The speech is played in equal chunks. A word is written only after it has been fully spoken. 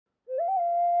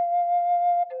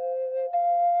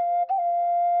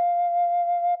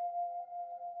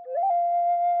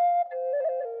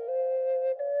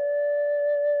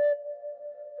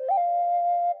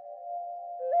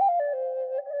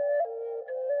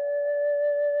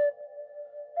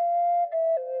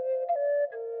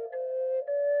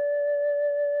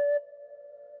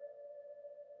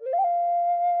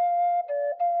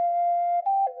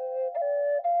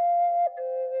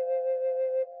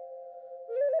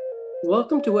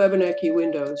Welcome to Wabanaki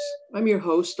Windows. I'm your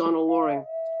host, Donald Loring.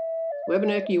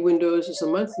 Wabanaki Windows is a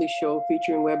monthly show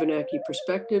featuring Wabanaki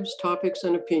perspectives, topics,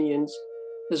 and opinions,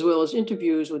 as well as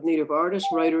interviews with Native artists,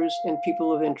 writers, and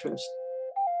people of interest.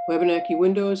 Wabanaki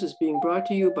Windows is being brought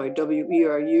to you by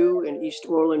WERU in East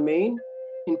Orland, Maine,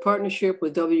 in partnership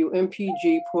with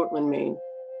WMPG Portland, Maine.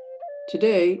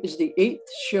 Today is the 8th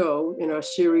show in our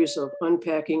series of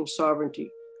Unpacking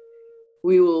Sovereignty.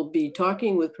 We will be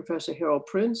talking with Professor Harold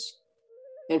Prince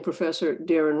and Professor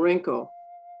Darren Renko.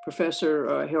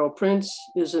 Professor Harold Prince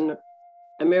is an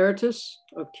emeritus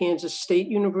of Kansas State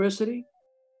University.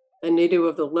 A native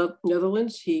of the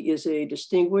Netherlands, he is a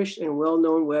distinguished and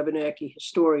well-known Wabanaki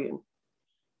historian.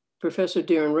 Professor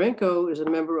Darren Renko is a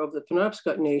member of the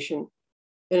Penobscot Nation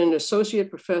and an associate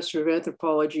professor of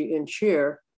anthropology and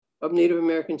chair of Native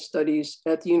American Studies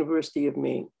at the University of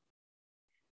Maine.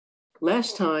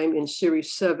 Last time in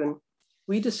Series 7,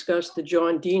 we discussed the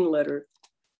John Dean letter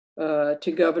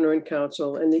to Governor and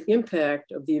Council and the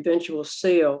impact of the eventual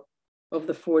sale of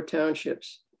the 4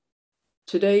 townships.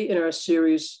 Today in our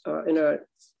series, in our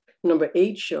number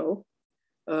 8 show,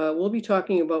 we'll be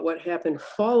talking about what happened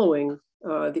following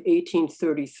the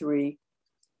 1833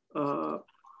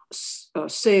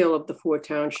 sale of the 4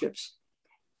 townships.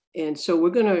 And so we're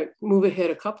going to move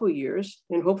ahead a couple of years,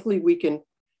 and hopefully we can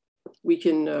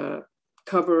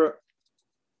cover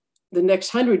the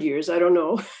next 100 years. I don't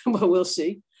know, but we'll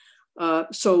see.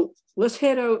 So let's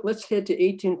head to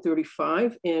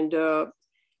 1835, and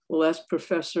we'll ask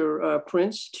Professor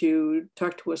Prince to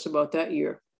talk to us about that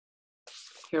year.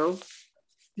 Harold?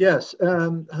 Yes,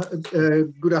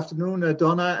 good afternoon,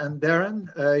 Donna and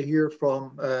Darren, here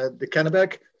from the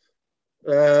Kennebec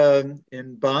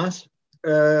in Bath.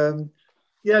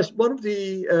 Yes, one of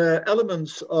the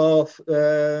elements of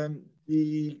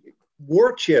the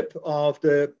wardship of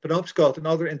the Penobscot and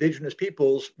other indigenous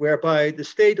peoples, whereby the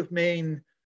state of Maine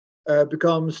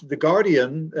becomes the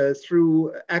guardian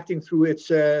through acting through its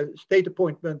state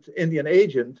appointment Indian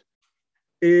agent,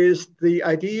 is the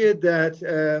idea that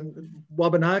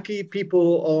Wabanaki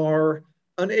people are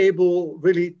unable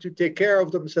really to take care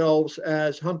of themselves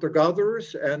as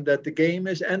hunter-gatherers, and that the game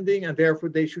is ending, and therefore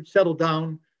they should settle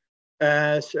down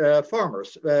as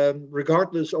farmers,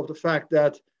 regardless of the fact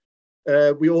that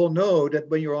we all know that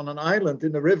when you're on an island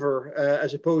in the river,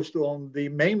 as opposed to on the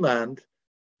mainland,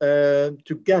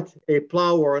 to get a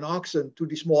plow or an oxen to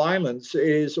the small islands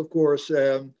is, of course,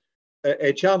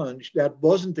 a challenge. That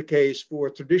wasn't the case for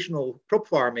traditional crop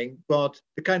farming, but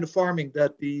the kind of farming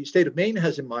that the state of Maine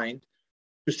has in mind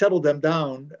to settle them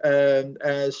down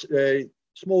as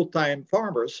small-time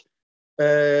farmers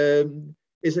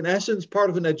is in essence part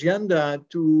of an agenda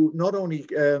to not only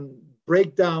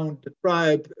break down the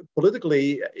tribe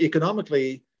politically,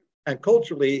 economically, and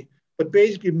culturally, but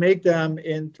basically make them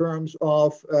in terms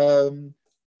of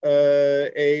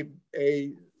a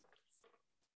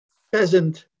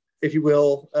peasant, if you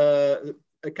will, a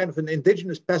kind of an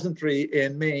indigenous peasantry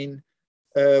in Maine,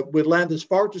 with land that's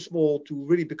far too small to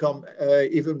really become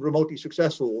even remotely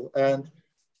successful. And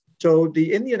so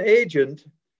the Indian agent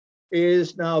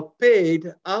is now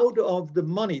paid out of the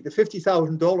money, the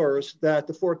 $50,000 that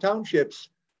the 4 townships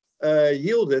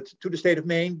yielded to the state of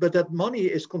Maine, but that money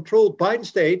is controlled by the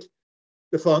state,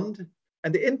 the fund,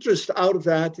 and the interest out of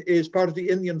that is part of the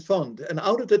Indian fund. And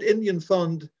out of that Indian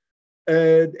fund,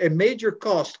 a major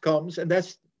cost comes, and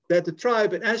that's that the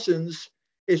tribe, in essence,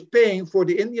 is paying for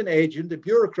the Indian agent, the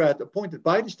bureaucrat appointed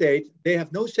by the state. They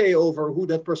have no say over who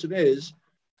that person is.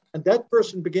 And that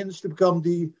person begins to become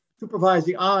the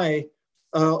supervising eye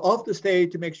of the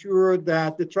state to make sure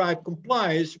that the tribe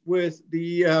complies with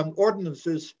the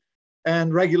ordinances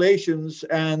and regulations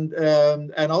and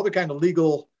other kind of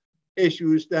legal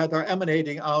issues that are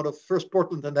emanating out of first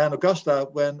Portland and then Augusta,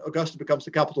 when Augusta becomes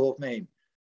the capital of Maine.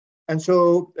 And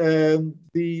so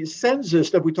the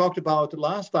census that we talked about the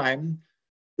last time,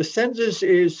 the census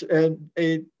is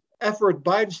an effort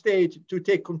by the state to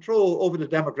take control over the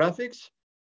demographics.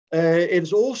 It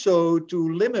is also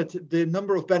to limit the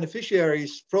number of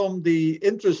beneficiaries from the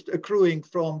interest accruing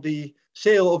from the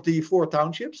sale of the 4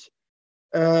 townships,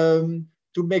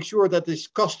 to make sure that this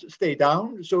costs stay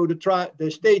down. So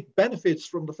the state benefits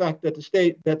from the fact that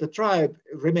the tribe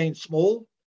remains small,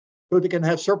 so they can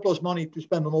have surplus money to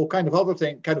spend on all kind of other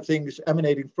things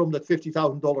emanating from that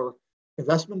 $50,000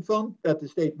 investment fund that the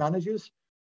state manages.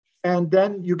 And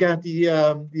then you get the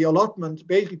allotment,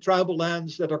 basically tribal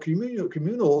lands that are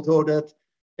communal, though that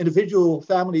individual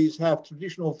families have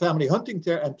traditional family hunting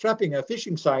and trapping and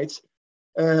fishing sites.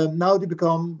 Now they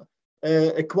become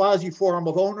a quasi form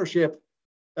of ownership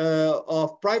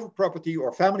of private property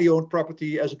or family-owned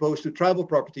property as opposed to tribal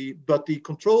property, but the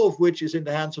control of which is in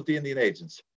the hands of the Indian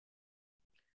agents.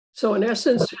 So in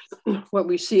essence, what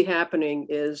we see happening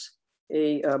is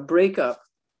a breakup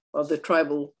of the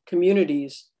tribal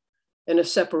communities and a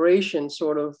separation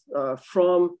sort of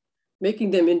from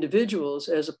making them individuals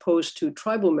as opposed to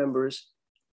tribal members,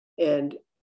 and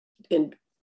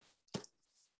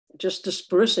just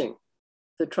dispersing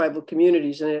the tribal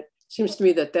communities. And it seems to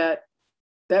me that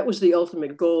that was the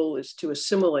ultimate goal, is to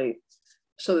assimilate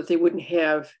so that they wouldn't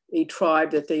have a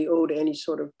tribe that they owed any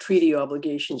sort of treaty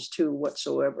obligations to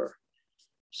whatsoever.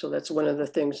 So that's one of the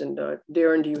things. And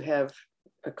Darren, do you have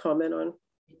a comment on?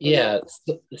 Yeah,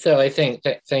 so I think,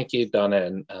 thank you, Donna,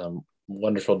 and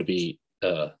wonderful to be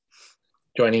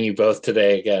joining you both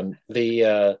today again.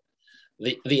 The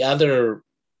other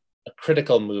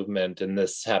critical movement, and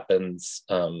this happens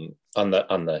on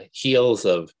the heels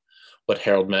of what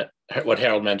Harold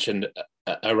mentioned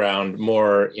around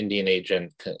more Indian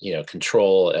agent,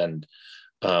 control and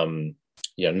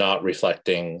not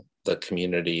reflecting the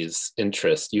community's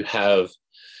interest. You have,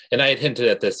 and I had hinted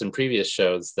at this in previous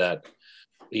shows, that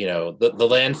the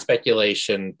land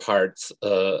speculation parts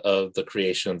of the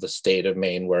creation of the state of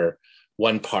Maine were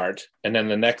one part, and then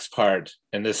the next part,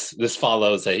 and this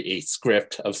follows a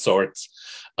script of sorts,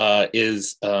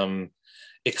 is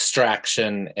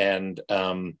extraction and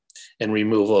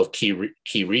removal of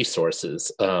key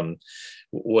resources.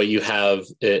 What you have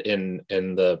in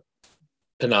the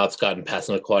Penobscot and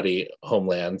Passamaquoddy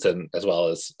homelands, and as well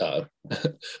as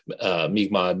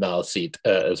Mi'kmaq and Maliseet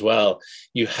as well,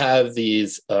 you have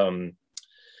these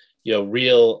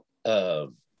real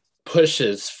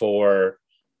pushes for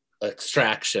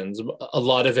extractions, a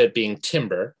lot of it being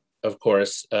timber, of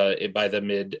course, by the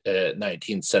mid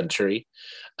 19th century.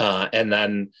 And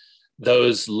then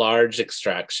those large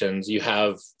extractions, you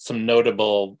have some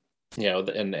notable,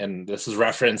 and this is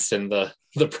referenced in the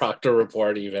Proctor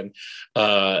report even,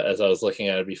 as I was looking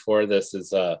at it before this, is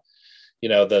the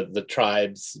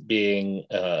tribes being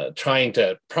trying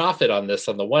to profit on this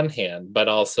on the one hand, but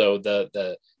also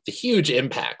the huge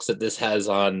impacts that this has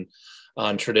on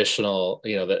traditional,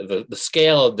 the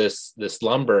scale of this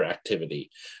lumber activity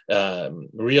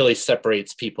really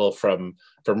separates people from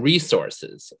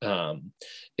resources,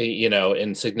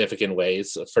 in significant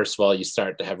ways. First of all, you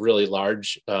start to have really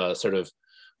large sort of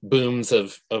booms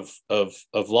of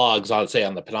logs on, say,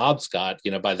 on the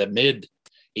Penobscot, by the mid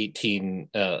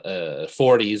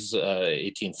 1840s,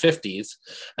 1850s.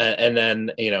 And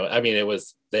then, it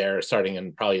was there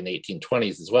starting probably in the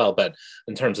 1820s as well. But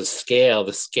in terms of scale,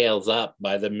 the scale's up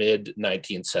by the mid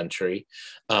 19th century.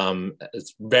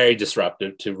 It's very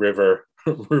disruptive to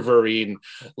riverine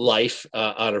life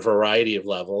on a variety of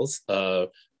levels, not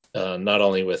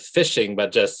only with fishing,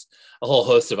 but just a whole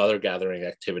host of other gathering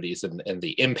activities and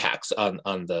the impacts on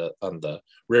the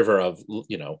river of,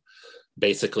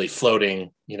 basically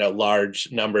floating, large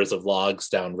numbers of logs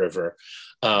downriver.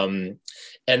 And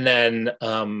then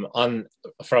from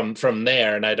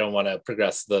there, and I don't want to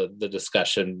progress the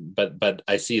discussion, but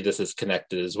I see this as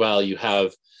connected as well. You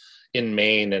have in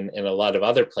Maine and in a lot of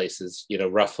other places,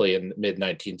 roughly in mid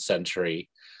 19th century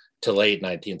to late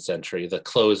 19th century, the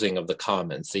closing of the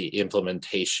commons, the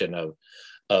implementation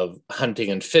of hunting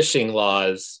and fishing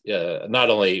laws, not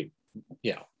only,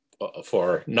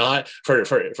 for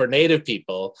Native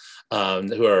people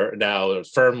who are now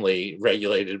firmly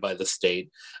regulated by the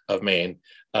state of Maine,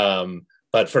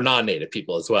 but for non-Native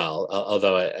people as well.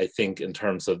 Although I think in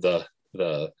terms of the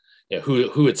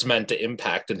who it's meant to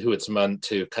impact and who it's meant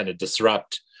to kind of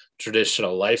disrupt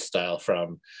traditional lifestyle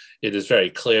from, it is very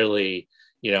clearly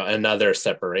another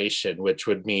separation, which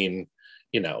would mean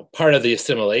part of the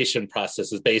assimilation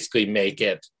process is basically make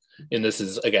it, and this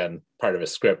is again part of a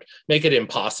script, make it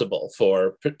impossible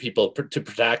for people to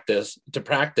practice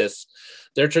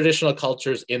their traditional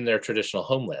cultures in their traditional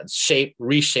homelands,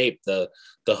 reshape the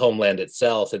homeland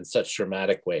itself in such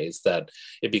dramatic ways that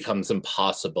it becomes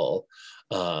impossible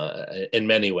in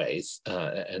many ways,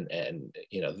 and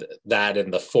that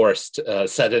and the forced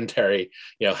sedentary,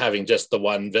 having just the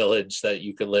one village that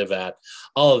you could live at.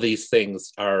 All of these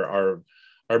things are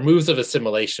moves of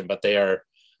assimilation, but they are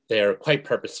quite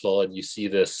purposeful, and you see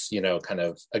this, kind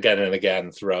of again and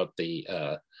again throughout the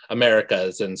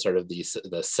Americas and sort of the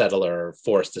settler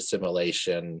forced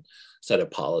assimilation set of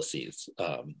policies.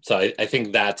 So I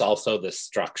think that's also the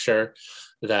structure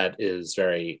that is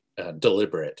very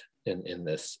deliberate in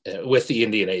this, with the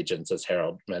Indian agents, as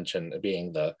Harold mentioned,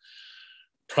 being the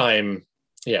prime,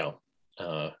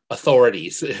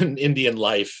 authorities in Indian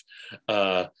life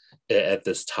at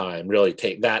this time, really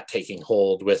taking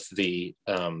hold with the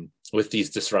with these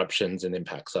disruptions and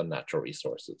impacts on natural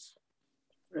resources.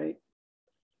 Right.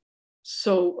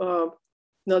 So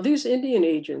now these Indian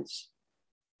agents,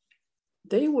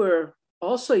 they were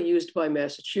also used by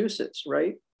Massachusetts,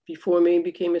 right? Before Maine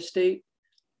became a state,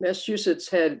 Massachusetts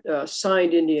had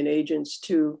signed Indian agents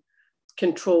to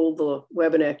control the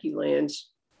Wabanaki lands.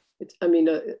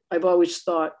 I always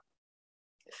thought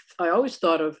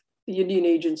of the Indian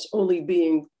agents only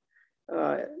being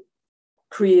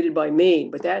created by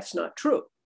Maine, but that's not true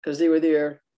because they were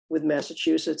there with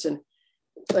Massachusetts.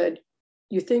 But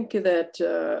you think that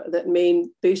that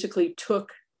Maine basically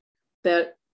took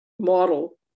that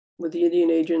model with the Indian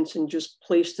agents and just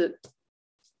placed it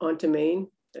onto Maine?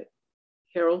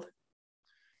 Harold?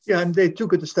 Yeah, and they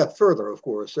took it a step further, of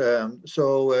course.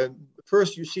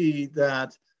 First you see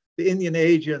that the Indian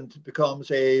agent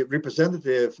becomes a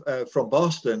representative from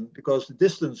Boston, because the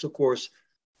distance, of course,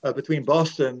 between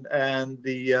Boston and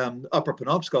the Upper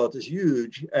Penobscot is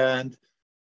huge. And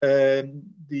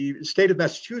the state of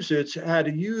Massachusetts had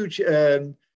a huge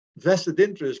vested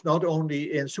interest, not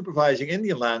only in supervising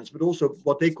Indian lands, but also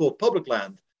what they called public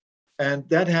land. And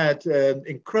that had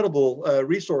incredible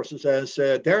resources, as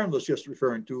Darren was just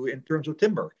referring to, in terms of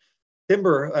timber.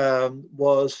 Timber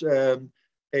was an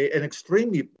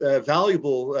extremely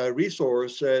valuable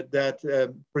resource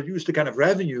that produced the kind of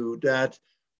revenue that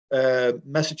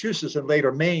Massachusetts and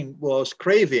later Maine was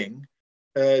craving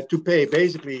to pay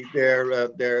basically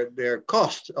their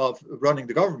cost of running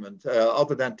the government.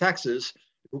 Other than taxes,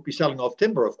 it would be selling off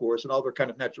timber, of course, and other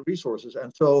kind of natural resources.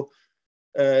 And so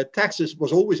taxes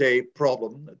was always a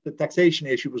problem. The taxation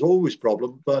issue was always a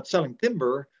problem, but selling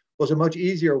timber was a much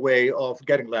easier way of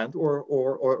getting land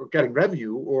or getting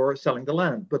revenue or selling the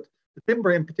land. But the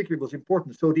timber in particular was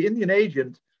important. So the Indian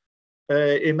agent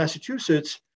in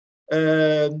Massachusetts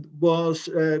was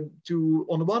to,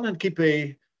 on the one hand, keep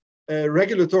a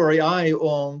regulatory eye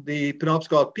on the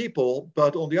Penobscot people,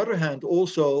 but on the other hand,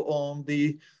 also on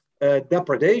the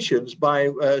depredations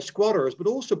by squatters, but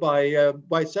also by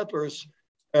white settlers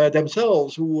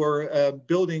themselves, who were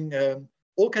building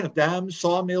all kind of dams,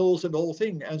 sawmills, and the whole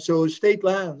thing. And so state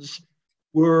lands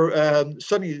were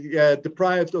suddenly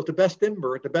deprived of the best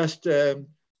timber, the best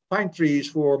pine trees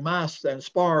for masts and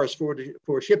spars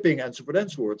for shipping and so forth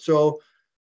and so forth. So,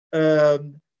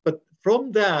 but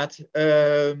from that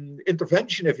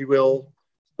intervention, if you will,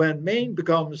 when Maine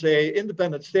becomes an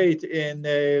independent state in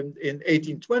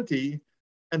 1820,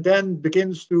 and then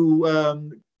begins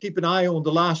to keep an eye on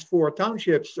the last 4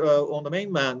 townships on the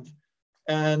mainland,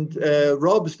 and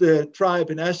robs the tribe,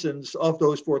 in essence, of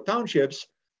those 4 townships.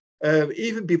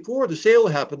 Even before the sale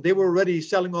happened, they were already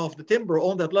selling off the timber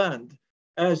on that land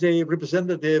as a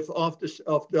representative of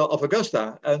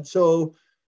Augusta. And so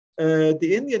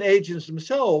the Indian agents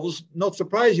themselves, not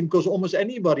surprising, because almost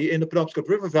anybody in the Penobscot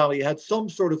River Valley had some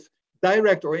sort of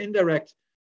direct or indirect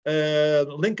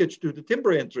linkage to the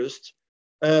timber interests.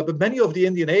 But many of the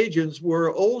Indian agents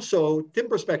were also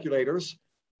timber speculators,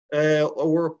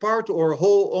 or part or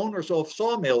whole owners of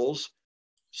sawmills.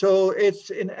 So it's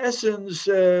in essence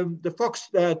the fox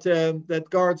that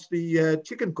guards the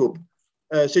chicken coop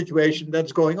situation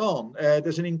that's going on.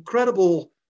 There's an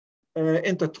incredible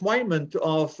intertwinement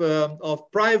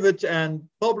of private and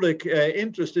public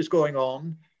interest is going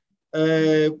on,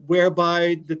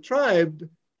 whereby the tribe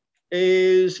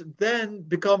is then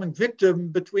becoming victim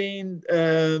between,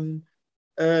 to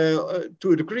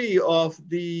a degree, of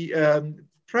the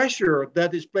pressure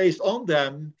that is placed on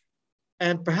them,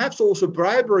 and perhaps also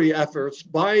bribery efforts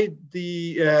by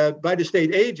the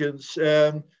state agents.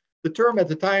 The term at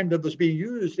the time that was being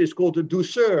used is called a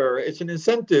douceur. It's an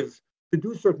incentive to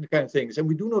do certain kind of things. And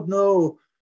we do not know,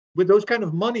 with those kind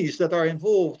of monies that are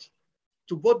involved,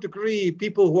 to what degree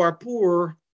people who are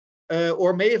poor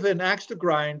or may have an axe to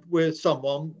grind with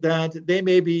someone, that they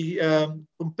may be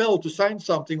compelled to sign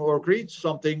something or agree to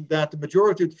something that the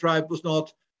majority of the tribe was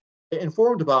not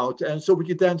informed about. And so what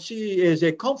you then see is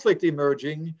a conflict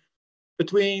emerging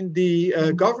between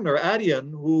the governor,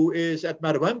 Adian, who is at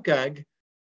Mattawamkeag,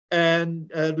 and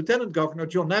Lieutenant Governor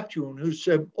John Neptune, who's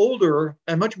older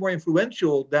and much more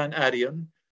influential than Adian.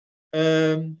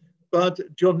 But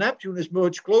John Neptune is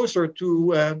much closer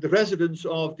to the residents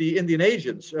of the Indian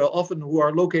agents, often who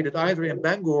are located either in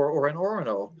Bangor or in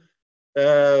Orono,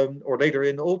 or later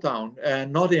in Old Town,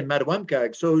 and not in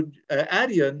Mattawamkeag. So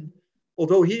Adian,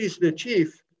 although he's the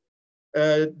chief,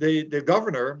 the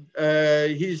governor,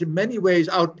 he's in many ways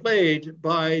outplayed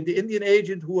by the Indian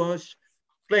agent, who was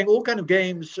playing all kind of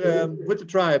games with the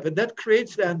tribe. And that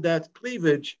creates then that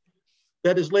cleavage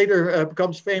that is later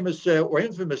becomes famous, or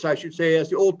infamous, I should say, as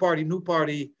the old party, new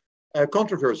party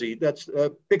controversy that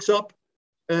picks up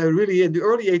really in the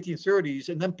early 1830s,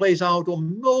 and then plays out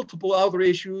on multiple other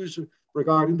issues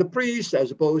regarding the priest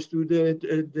as opposed to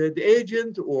the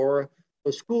agent, or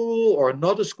a school or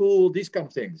not a school, these kind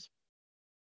of things.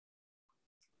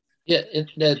 Yeah,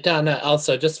 Donna,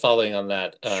 also just following on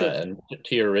that, Sure. and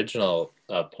to your original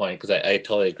point, because I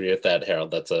totally agree with that,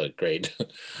 Harold. That's a great,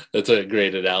 that's a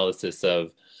great analysis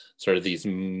of sort of these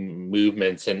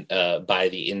movements and by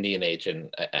the Indian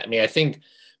agent. I mean, I think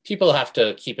people have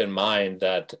to keep in mind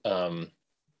that,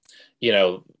 you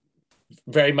know,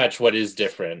 very much what is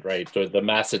different, right? So the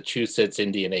Massachusetts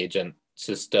Indian agent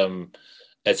system,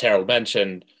 as Harold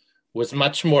mentioned, was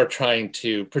much more trying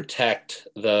to protect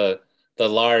the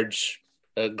large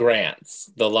grants,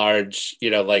 the large,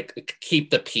 you know, like keep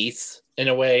the peace in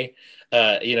a way,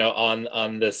 you know,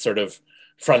 on this sort of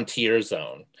frontier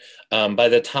zone. By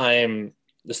the time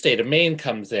the state of Maine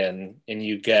comes in, and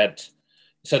you get,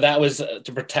 so that was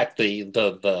to protect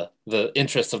the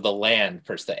interests of the land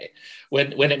per se.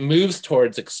 When it moves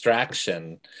towards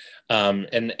extraction,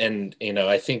 and you know,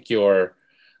 I think your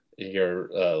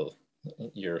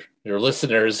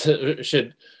listeners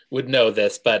would know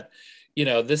this, but you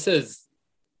know, this is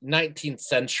 19th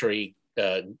century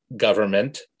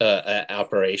government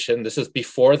operation. This is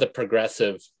before the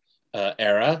progressive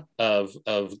era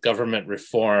of government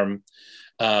reform,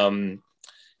 and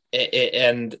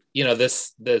you know,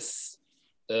 this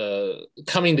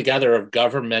coming together of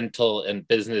governmental and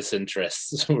business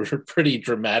interests were pretty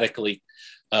dramatically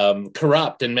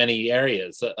corrupt in many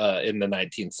areas in the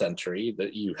 19th century.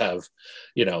 That you have,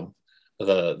 you know,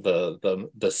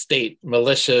 the state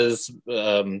militias,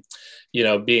 you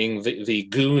know, being the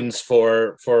goons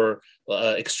for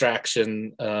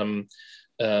extraction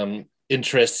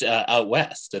interests out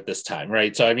west at this time,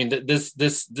 right? So I mean,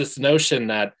 this notion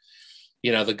that,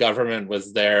 you know, the government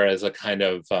was there as a kind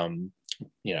of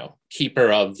you know,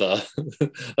 keeper of the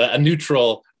a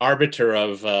neutral arbiter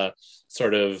of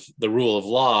sort of the rule of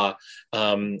law.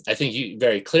 I think you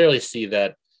very clearly see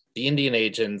that the Indian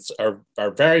agents are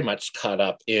very much caught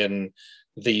up in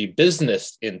the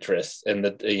business interests and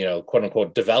the, you know, quote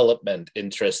unquote development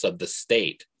interests of the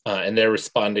state, and they're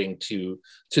responding to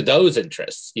those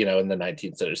interests, you know, in the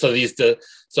 19th century.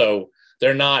 So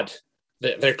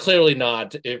they're clearly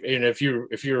not. If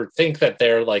you think that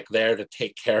they're like there to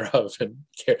take care of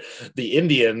the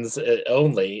Indians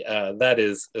only, that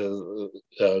is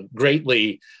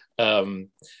greatly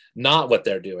not what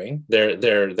they're doing.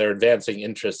 They're advancing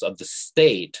interests of the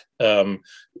state,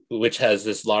 which has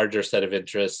this larger set of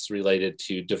interests related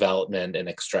to development and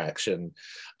extraction,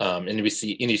 and you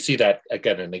see that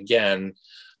again and again.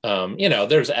 You know,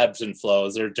 there's ebbs and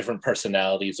flows. There are different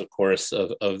personalities, of course,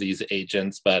 of these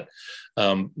agents, but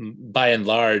by and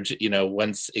large, you know,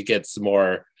 once it gets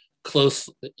more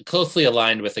closely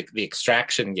aligned with the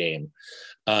extraction game,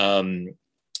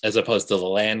 as opposed to the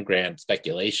land grant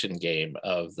speculation game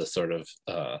of the sort of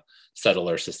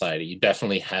settler society, you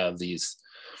definitely have these,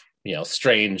 you know,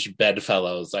 strange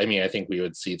bedfellows. I mean, I think we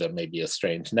would see them maybe as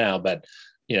strange now, but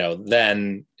you know,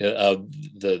 then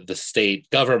the state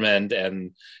government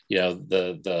and, you know,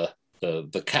 the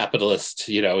capitalist,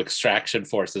 you know, extraction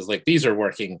forces, like these are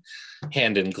working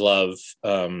hand in glove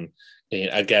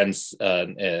against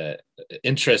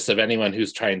interests of anyone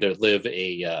who's trying to live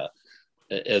a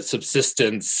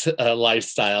subsistence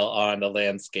lifestyle on a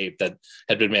landscape that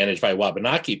had been managed by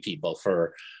Wabanaki people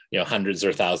for, you know, hundreds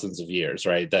or thousands of years,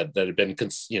 right? That have been,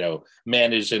 you know,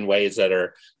 managed in ways that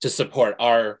are to support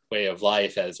our way of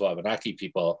life as Wabanaki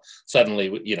people.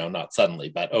 Suddenly, you know, not suddenly,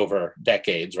 but over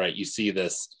decades, right? You see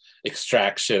this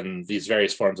extraction, these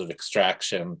various forms of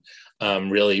extraction,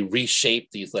 really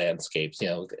reshape these landscapes, you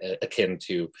know, akin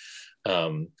to,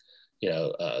 you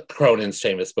know, Cronin's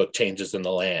famous book, Changes in the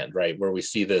Land, right? Where we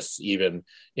see this even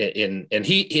in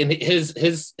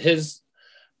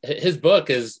his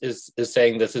book is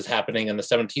saying this is happening in the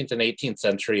 17th and 18th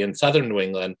century in southern New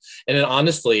England. And then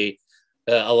honestly,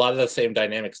 a lot of the same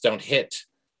dynamics don't hit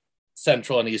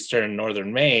central and eastern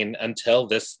northern Maine until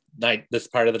this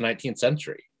part of the 19th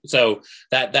century. So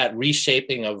that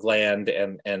reshaping of land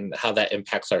and how that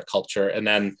impacts our culture. And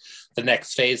then the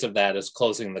next phase of that is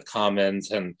closing the commons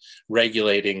and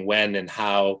regulating when and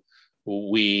how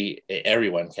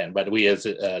everyone can, but we as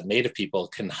Native people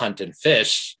can hunt and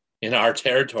fish in our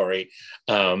territory.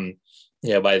 You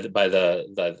know, by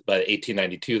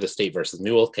 1892, the State versus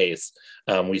Newell case,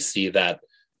 we see that,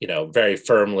 you know, very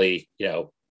firmly, you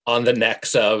know, on the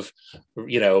necks of,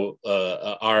 you know,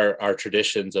 our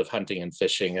traditions of hunting and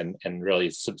fishing and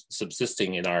really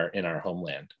subsisting in our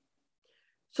homeland.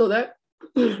 So that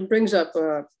brings up,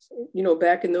 you know,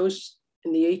 back in the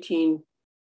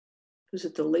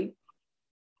late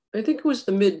I think it was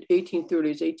the mid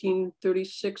 1830s,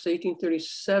 1836,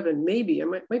 1837, maybe. I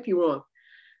might be wrong.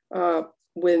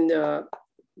 When the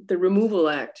Removal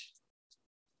Act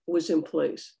was in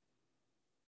place.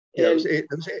 Yeah, it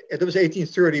was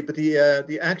 1830, but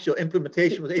the actual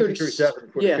implementation was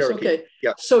 1837 for the Cherokee. Okay.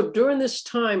 Yeah. So during this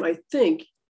time, I think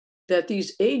that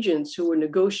these agents who were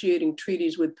negotiating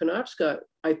treaties with Penobscot,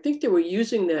 I think they were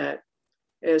using that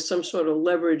as some sort of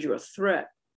leverage or threat,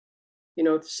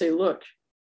 to say, look,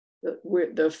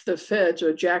 the feds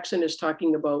or Jackson is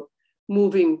talking about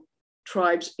moving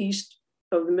tribes east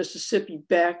of the Mississippi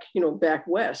back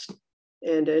west.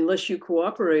 And unless you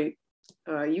cooperate,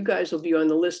 you guys will be on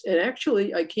the list. And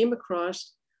actually, I came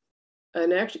across a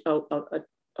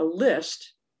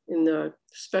list in the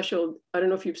special, I don't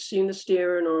know if you've seen this,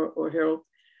 Darren or Harold,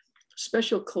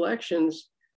 special collections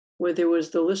where there was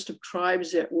the list of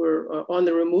tribes that were on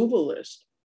the removal list.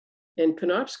 And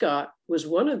Penobscot was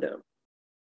one of them.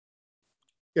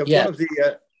 Yeah. One of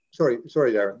the, sorry,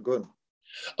 Darren, go ahead.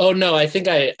 Oh no, I think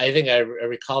I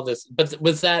recall this, but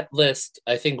was that list?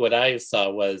 I think what I saw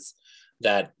was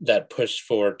that push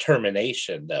for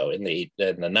termination, though, in the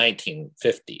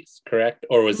 1950s, correct?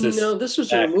 Or was this? No, this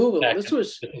was removal. This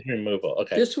was removal.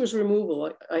 Okay, this was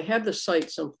removal. I have the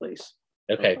site someplace.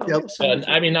 Okay,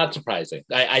 I mean, not surprising.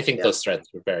 I think those threats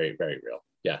were very, very real.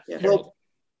 Yeah. Well,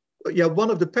 yeah, one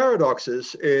of the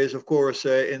paradoxes is, of course,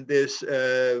 in this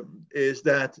is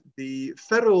that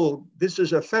this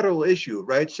is a federal issue,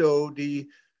 right? So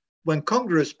when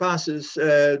Congress passes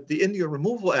the Indian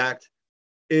Removal Act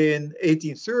in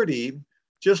 1830,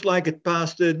 just like it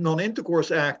passed the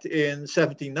Non-Intercourse Act in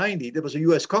 1790, there was a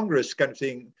US Congress kind of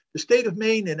thing. The state of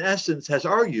Maine, in essence, has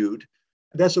argued,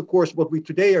 and that's, of course, what we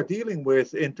today are dealing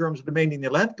with in terms of the Maine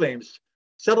Indian Land Claims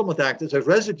Settlement Act as a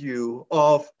residue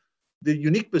of the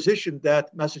unique position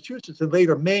that Massachusetts and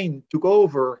later Maine took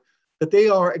over, that they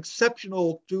are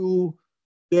exceptional to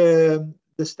the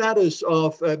status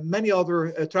of many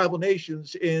other tribal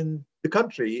nations in the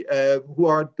country who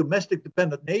are domestic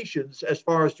dependent nations as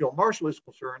far as John Marshall is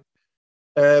concerned,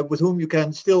 with whom you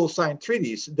can still sign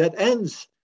treaties. That ends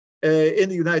in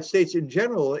the United States in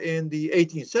general in the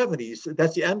 1870s.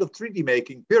 That's the end of treaty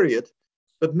making, period.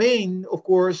 But Maine, of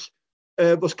course,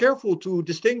 was careful to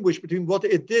distinguish between what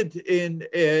it did in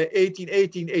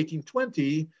 1818,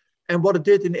 1820, and what it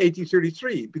did in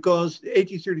 1833, because the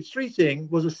 1833 thing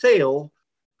was a sale,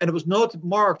 and it was not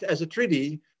marked as a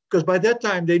treaty, because by that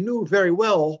time they knew very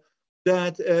well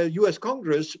that US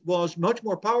Congress was much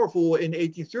more powerful in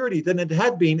 1830 than it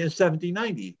had been in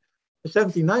 1790. In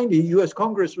 1790, US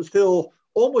Congress was still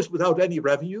almost without any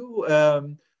revenue. There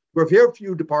were very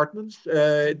few departments.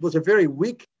 It was a very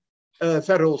weak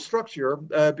federal structure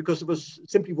because it was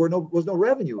simply was no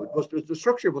revenue. The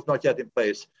structure was not yet in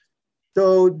place.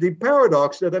 So the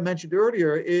paradox that I mentioned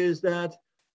earlier is that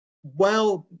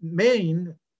while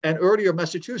Maine and earlier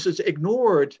Massachusetts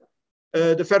ignored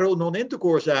the Federal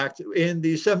Non-Intercourse Act in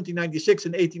the 1796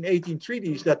 and 1818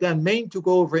 treaties that then Maine took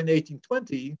over in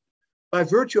 1820, by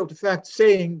virtue of the fact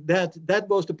saying that that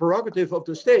was the prerogative of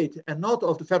the state and not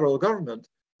of the federal government,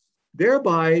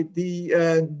 thereby the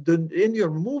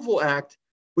Indian Removal Act,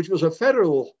 which was a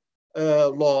federal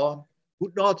law,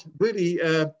 would not really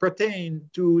pertain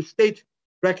to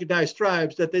state-recognized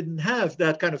tribes that didn't have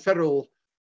that kind of federal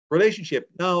relationship.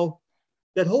 Now,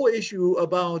 that whole issue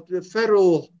about the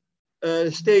federal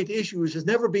state issues has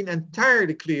never been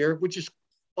entirely clear, which is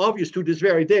obvious to this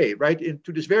very day, right?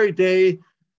 To this very day,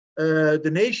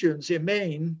 the nations in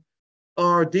Maine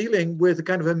are dealing with a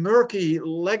kind of a murky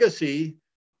legacy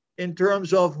in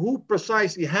terms of who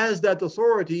precisely has that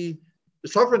authority, the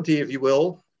sovereignty, if you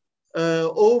will,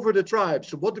 over the tribes.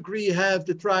 To what degree have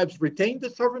the tribes retained the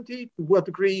sovereignty? To what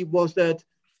degree was that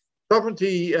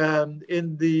sovereignty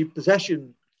in the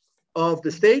possession of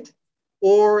the state?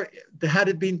 Or had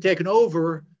it been taken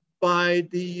over by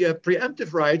the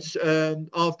preemptive rights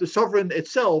of the sovereign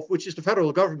itself, which is the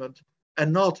federal government,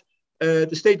 and not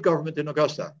the state government in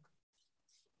Augusta?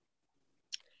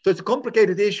 So it's a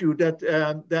complicated issue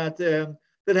that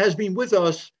has been with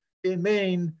us in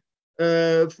Maine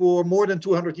for more than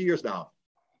 200 years now.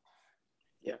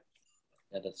 Yeah,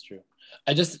 that's true.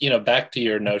 I just, back to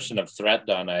your notion of threat,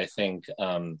 Donna, I think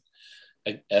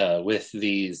with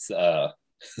these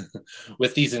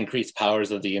with these increased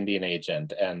powers of the Indian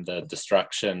agent and the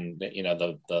destruction,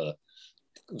 the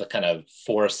kind of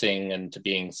forcing into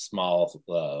being small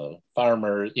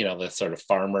farmer, the sort of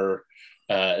farmer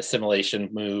assimilation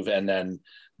move, and then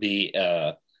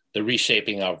the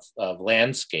reshaping of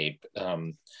landscape.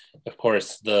 Of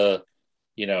course, the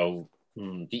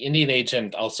Indian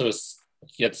agent also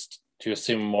gets to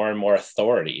assume more and more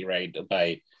authority, right,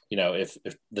 by if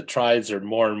the tribes are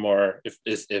more and more,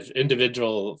 if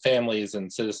individual families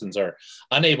and citizens are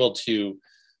unable to,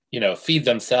 feed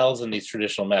themselves in these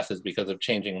traditional methods because of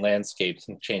changing landscapes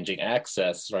and changing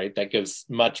access, right? That gives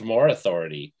much more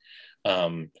authority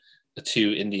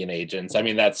to Indian agents. I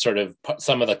mean, that's sort of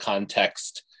some of the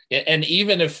context. And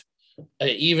even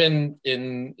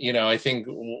in, I think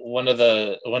one of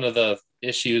the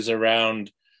issues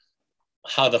around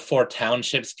how the four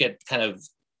townships get kind of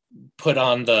put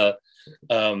on the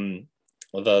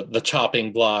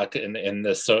chopping block in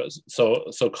this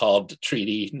so-called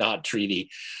treaty, not treaty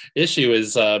issue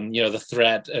is, the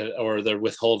threat or the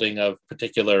withholding of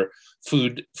particular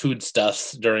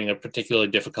foodstuffs during a particularly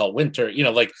difficult winter.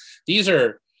 Like these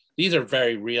are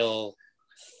very real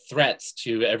threats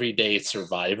to everyday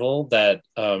survival that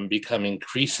become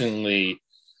increasingly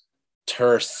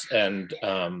terse and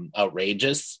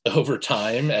outrageous over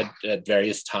time at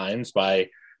various times by,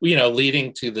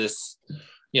 leading to this,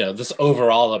 this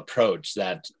overall approach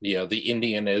that, the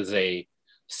Indian is a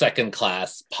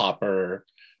second-class pauper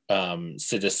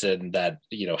citizen that,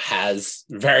 has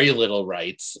very little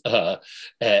rights,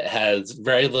 has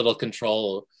very little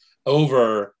control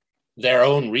over their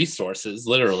own resources,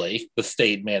 literally the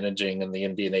state managing and the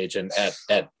Indian agent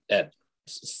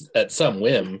at some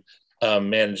whim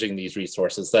managing these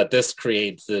resources, that this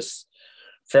creates this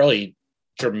fairly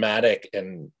dramatic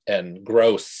and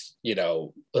gross,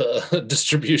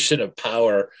 distribution of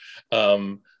power,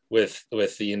 with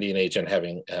the Indian agent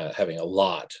having a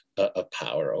lot of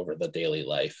power over the daily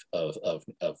life of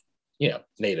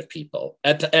Native people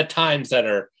at times that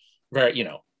are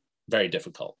very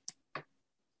difficult.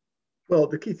 Well,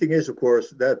 the key thing is, of course,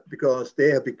 that because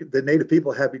the Native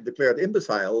people have been declared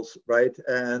imbeciles, right?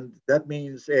 And that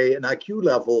means an IQ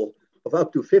level of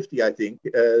up to 50, I think.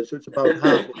 So it's about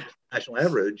half of the national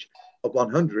average of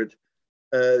 100.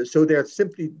 So they're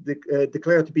simply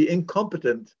declared to be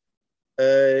incompetent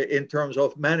in terms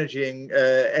of managing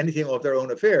anything of their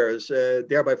own affairs,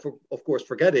 thereby, of course,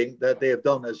 forgetting that they have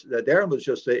done, as Darren was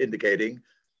just indicating,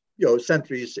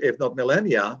 centuries, if not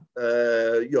millennia,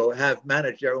 have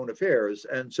managed their own affairs.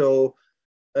 And so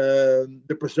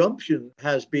the presumption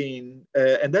has been,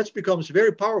 and that becomes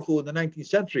very powerful in the 19th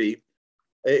century,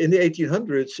 in the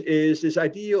 1800s, is this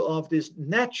idea of this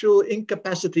natural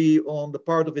incapacity on the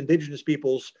part of indigenous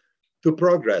peoples to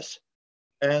progress.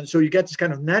 And so you get this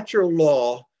kind of natural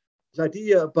law, this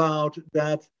idea about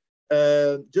that,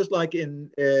 just like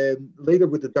in later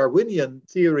with the Darwinian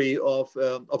theory of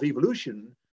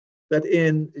evolution, that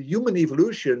in human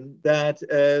evolution, that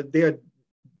they're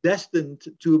destined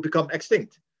to become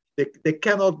extinct. They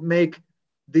cannot make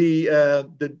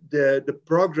the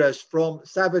progress from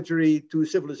savagery to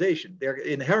civilization. They're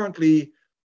inherently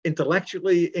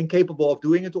intellectually incapable of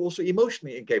doing it, also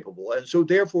emotionally incapable. And so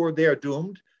therefore they are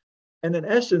doomed. And in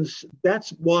essence, that's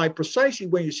why precisely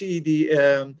when you see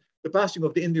the passing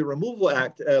of the Indian Removal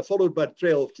Act, followed by the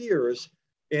Trail of Tears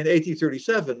in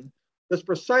 1837, that's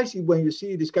precisely when you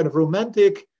see this kind of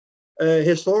romantic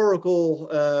historical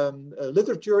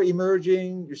literature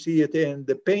emerging. You see it in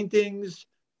the paintings,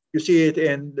 you see it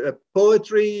in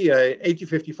poetry.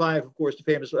 1855, of course, the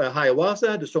famous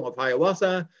Hiawatha, the Song of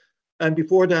Hiawatha. And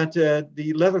before that,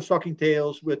 the Leather Stocking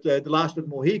Tales with the Last of the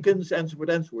Mohicans, and so forth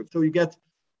and so forth. So you get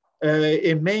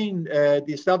in Maine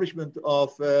the establishment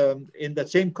of, in that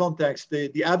same context,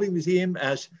 the Abbey Museum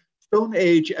as Stone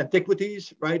Age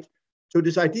antiquities, right? So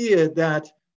this idea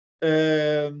that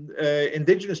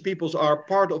indigenous peoples are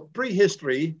part of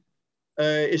prehistory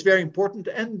is very important.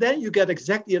 And then you get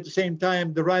exactly at the same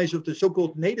time the rise of the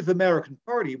so-called Native American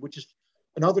Party, which is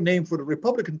another name for the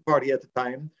Republican Party at the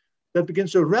time, that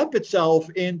begins to wrap itself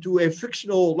into a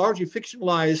fictional, largely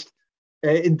fictionalized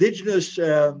indigenous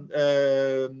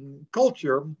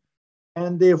culture.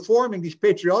 And they're forming these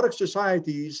patriotic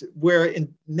societies where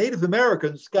Native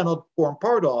Americans cannot form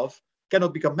part of,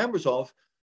 cannot become members of,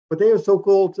 but they are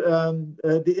so-called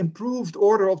the improved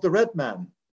order of the red man.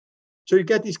 So you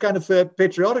get these kind of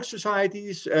patriotic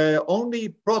societies, only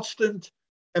Protestant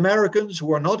Americans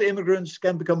who are not immigrants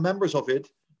can become members of it.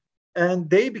 And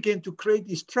they begin to create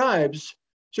these tribes.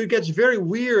 So it gets very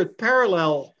weird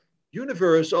parallel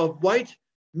universe of white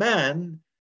men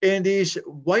in these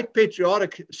white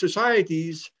patriotic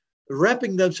societies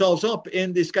wrapping themselves up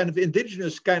in this kind of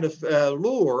indigenous kind of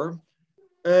lore.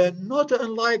 Not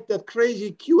unlike that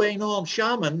crazy QAnon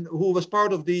shaman who was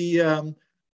part of the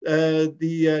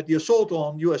assault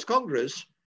on U.S. Congress,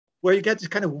 where you get this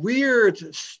kind of weird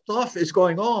stuff is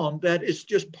going on that is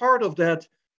just part of that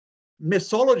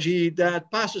mythology that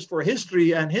passes for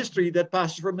history and history that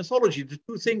passes for mythology. The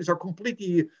two things are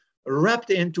completely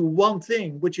wrapped into one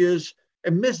thing, which is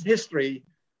a myth history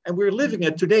And we're living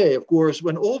it today, of course,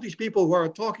 when all these people who are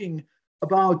talking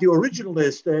about the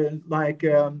originalist,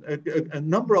 a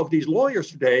number of these lawyers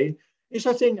today, is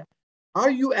I think, are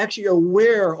you actually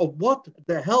aware of what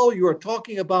the hell you are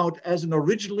talking about as an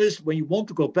originalist when you want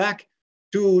to go back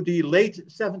to the late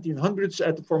 1700s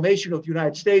at the formation of the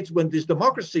United States, when this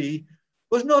democracy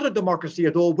was not a democracy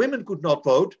at all. Women could not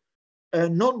vote,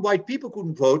 non-white people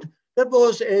couldn't vote. That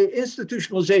was an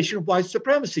institutionalization of white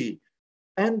supremacy.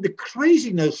 And the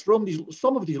craziness from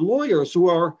some of these lawyers who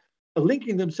are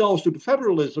linking themselves to the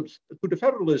Federalists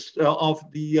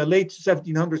of the late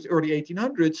 1700s, early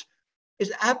 1800s,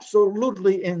 is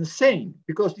absolutely insane,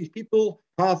 because these people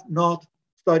have not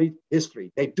studied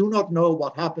history. They do not know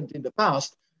what happened in the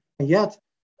past, and yet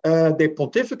they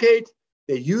pontificate,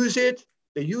 they use it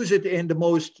in the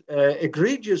most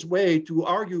egregious way to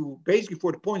argue basically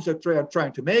for the points that they're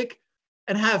trying to make,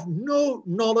 and have no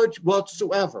knowledge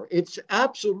whatsoever. It's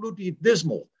absolutely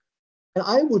dismal. And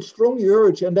I would strongly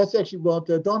urge, and that's actually what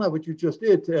Donna, what you just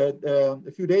did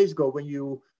a few days ago when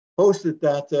you hosted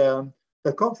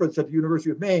that conference at the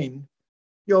University of Maine,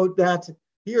 that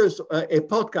here's a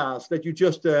podcast that you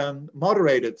just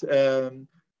moderated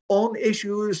on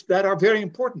issues that are very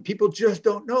important. People just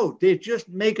don't know. They just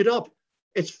make it up.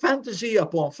 It's fantasy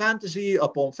upon fantasy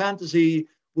upon fantasy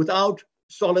without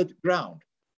solid ground.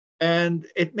 And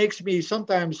it makes me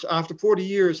sometimes, after 40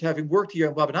 years having worked here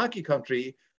in Wabanaki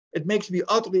country, it makes me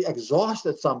utterly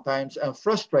exhausted sometimes and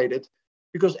frustrated,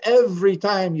 because every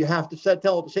time you have to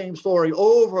tell the same story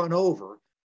over and over.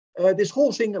 This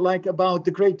whole thing like about the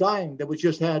Great Dying that we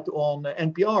just had on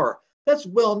NPR, that's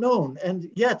well known. And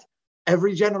yet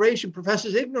every generation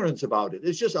professes ignorance about it.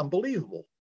 It's just unbelievable.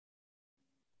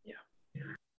 Yeah.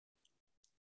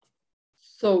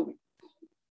 So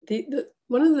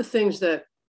one of the things that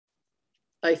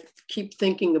I keep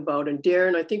thinking about, and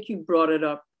Darren, I think you brought it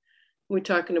up, we're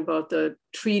talking about the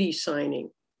treaty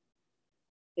signing.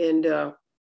 And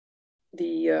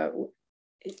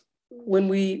when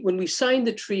we signed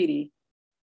the treaty,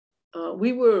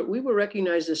 we were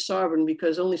recognized as sovereign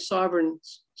because only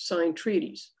sovereigns sign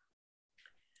treaties.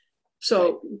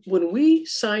 So when we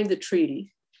signed the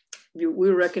treaty, we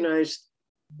were recognized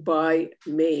by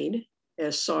Maine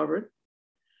as sovereign.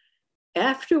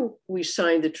 After we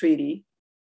signed the treaty,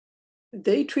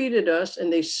 they treated us,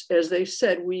 and as they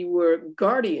said, we were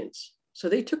guardians. So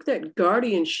they took that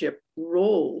guardianship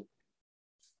role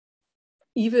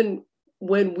even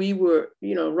when we were,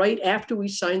 right after we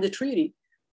signed the treaty.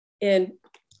 And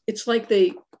it's like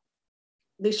they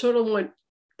sort of want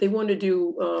the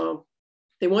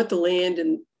land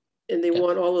and they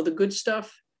want all of the good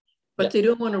stuff, but they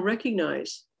don't want to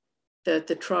recognize that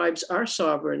the tribes are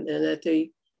sovereign and that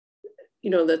they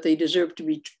deserve to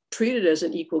be treated as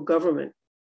an equal government.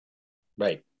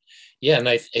 Right. Yeah, and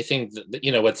I think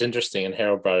that, what's interesting, and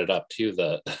Harold brought it up too,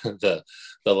 the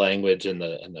language in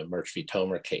the Murch v.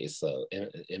 Tomer case,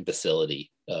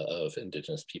 imbecility of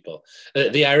Indigenous people.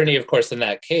 The irony, of course, in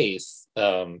that case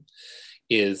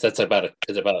is that's about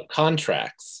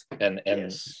contracts, and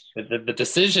yes. the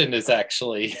decision is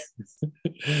actually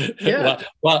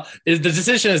the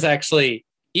decision is actually,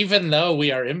 even though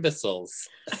we are imbeciles,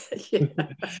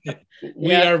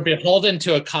 we are beholden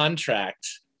to a contract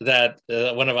that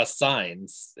one of us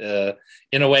signs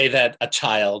in a way that a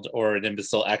child or an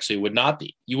imbecile actually would not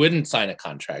be. You wouldn't sign a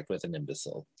contract with an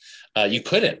imbecile. You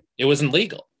couldn't. It wasn't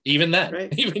legal, even then,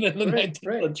 even in the 19th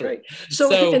century. Right.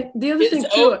 So and the other thing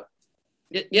too,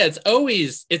 it's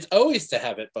always to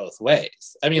have it both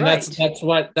ways. I mean, that's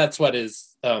what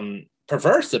is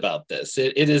perverse about this.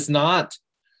 It is not.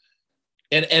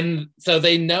 And so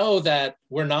they know that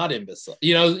we're not imbecile.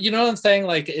 You know what I'm saying?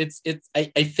 Like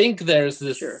I think there's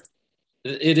this. Sure.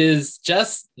 It is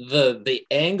just the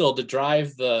angle to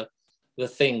drive the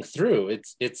thing through.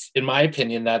 It's in my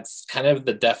opinion, that's kind of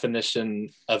the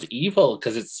definition of evil,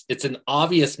 because it's an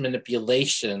obvious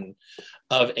manipulation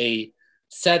of a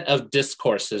set of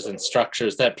discourses and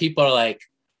structures that people are like,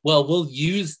 well, we'll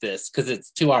use this because it's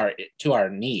to our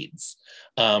needs,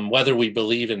 whether we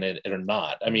believe in it or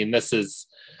not. I mean, this is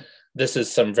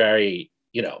some very,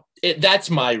 that's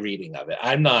my reading of it.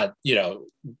 I'm not,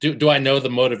 do I know the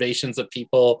motivations of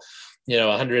people,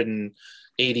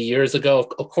 180 years ago?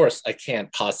 Of course, I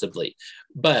can't possibly,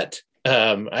 but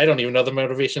I don't even know the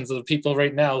motivations of the people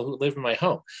right now who live in my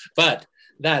home. But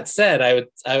that said,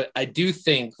 I do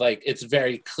think like it's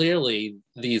very clearly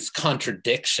these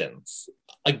contradictions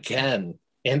again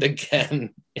and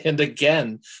again and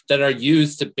again that are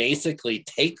used to basically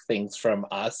take things from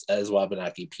us as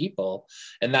Wabanaki people.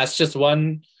 And that's just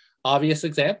one obvious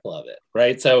example of it,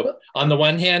 right? So on the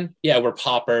one hand, yeah, we're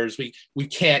paupers. We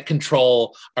can't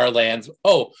control our lands.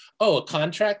 A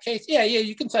contract case? Yeah,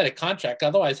 you can sign a contract.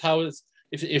 Otherwise,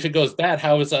 if it goes bad,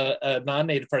 how is a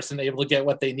non-native person able to get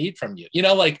what they need from you?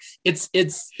 Like it's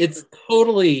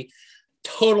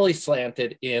totally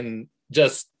slanted in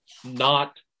just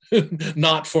not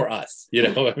for us, I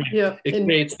mean, Yeah, it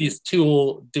creates these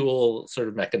dual sort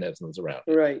of mechanisms around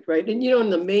it. Right. And in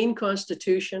the Maine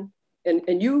Constitution,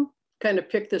 and you kind of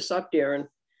picked this up, Darren,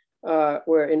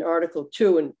 where in Article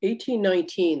 2 in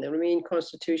 1819, the Maine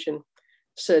Constitution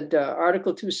said,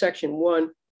 Article 2, Section 1,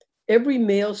 every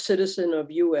male citizen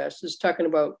of U.S. is talking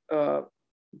about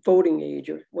voting age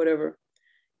or whatever,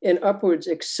 and upwards,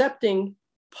 excepting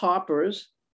paupers,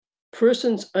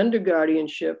 persons under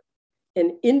guardianship,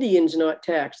 and Indians not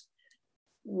taxed.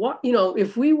 Why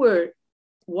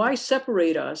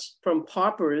separate us from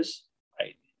paupers,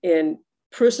 right, and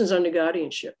persons under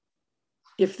guardianship?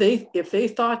 If they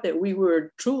thought that we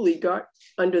were truly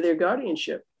under their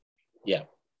guardianship, yeah,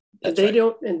 they right.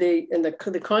 Don't, and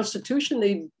the Constitution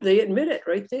they admit it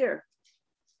right there.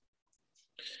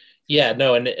 Yeah,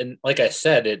 no, and like I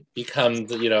said, it becomes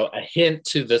a hint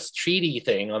to this treaty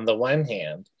thing on the one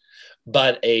hand,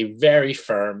 but a very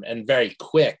firm and very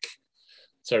quick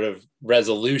sort of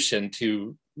resolution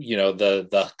to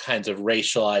the kinds of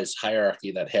racialized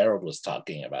hierarchy that Harold was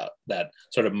talking about, that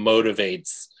sort of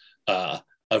motivates a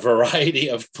variety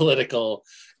of political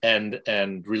and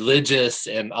religious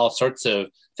and all sorts of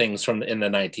things in the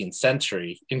 19th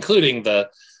century, including the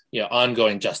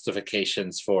ongoing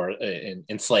justifications for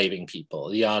enslaving people,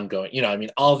 the ongoing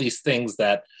all these things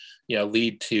that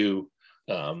lead to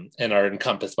and are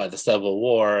encompassed by the Civil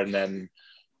War and then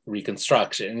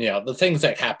Reconstruction, the things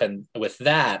that happen with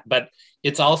that. But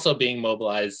it's also being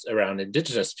mobilized around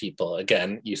Indigenous people.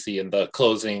 Again, you see in the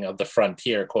closing of the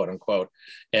frontier, quote unquote,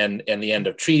 and the end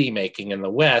of treaty making in the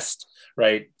West,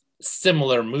 right?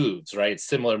 Similar moves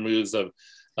of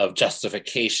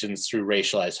justifications through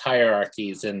racialized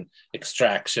hierarchies and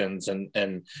extractions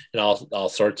and all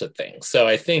sorts of things. So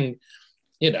I think,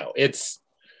 it's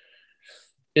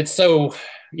so,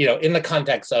 in the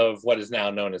context of what is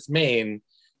now known as Maine,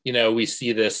 we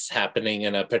see this happening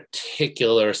in a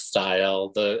particular style,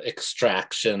 the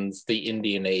extractions, the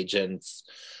Indian agents,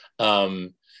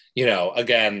 again,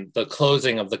 the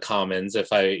closing of the commons, if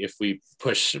we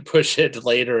push it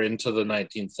later into the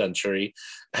 19th century,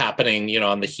 happening,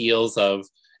 on the heels of,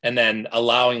 and then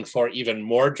allowing for even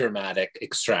more dramatic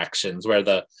extractions where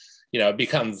it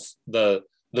becomes the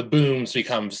booms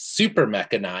become super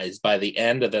mechanized by the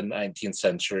end of the 19th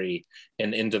century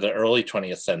and into the early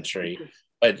 20th century.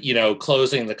 But,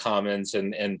 closing the commons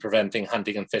and preventing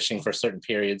hunting and fishing for certain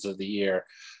periods of the year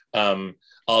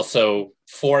also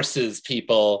forces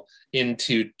people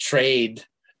into trade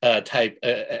type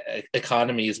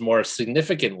economies more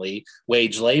significantly.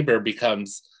 Wage labor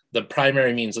becomes the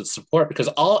primary means of support because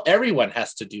everyone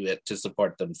has to do it to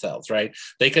support themselves, right?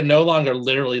 They can no longer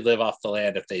literally live off the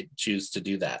land if they choose to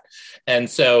do that. And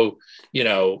so, in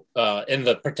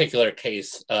the particular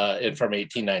case from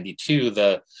 1892,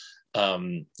 the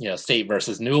State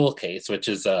versus Newell case, which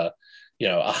is a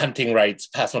hunting rights,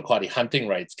 Passamaquoddy hunting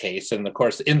rights case. And of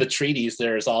course, in the treaties,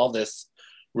 there's all this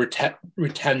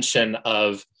retention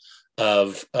of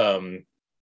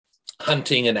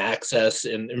hunting and access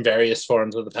in various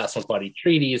forms of the Passamaquoddy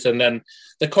treaties. And then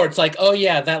the court's like, oh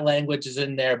yeah, that language is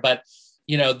in there, but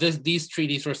these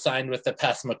treaties were signed with the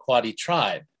Passamaquoddy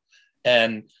tribe.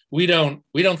 And we don't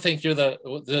think you're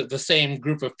the same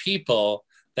group of people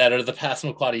that are the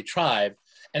Passamaquoddy tribe.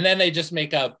 And then they just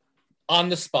make up on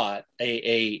the spot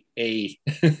a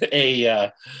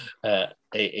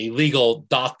legal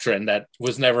doctrine that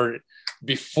was never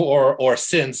before or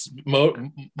since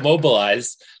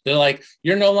mobilized. They're like,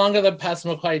 you're no longer the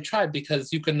Passamaquoddy tribe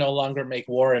because you can no longer make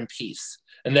war and peace,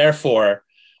 and therefore,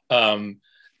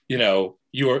 you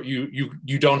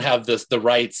don't have the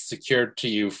rights secured to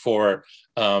you for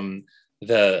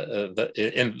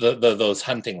those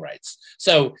hunting rights.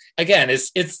 So again,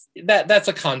 that's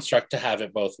a construct to have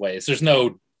it both ways. There's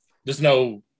no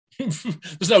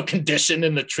condition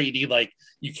in the treaty like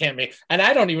you can't make, and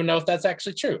I don't even know if that's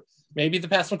actually true. Maybe the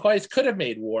Passamaquoddies could have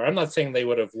made war. I'm not saying they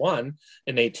would have won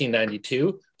in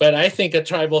 1892, but I think a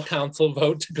tribal council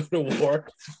vote to go to war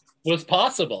was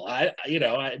possible.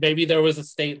 Maybe there was a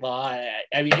state law.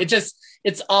 I mean,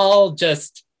 it's all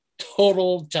just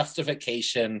total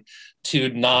justification to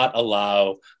not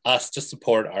allow us to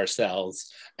support ourselves.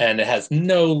 And it has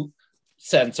no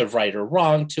sense of right or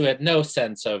wrong to it, no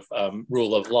sense of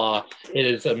rule of law. It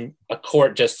is a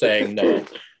court just saying no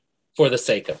for the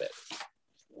sake of it.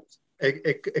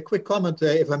 A quick comment,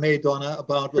 if I may, Donna,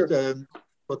 about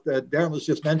what Darren was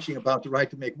just mentioning about the right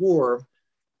to make war.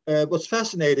 What's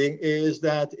fascinating is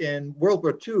that in World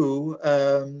War II,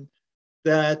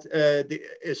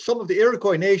 some of the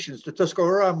Iroquois nations, the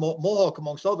Tuscarora, Mohawk,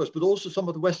 amongst others, but also some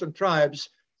of the Western tribes,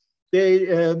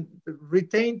 they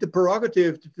retained the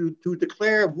prerogative to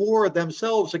declare war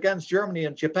themselves against Germany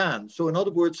and Japan. So in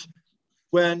other words,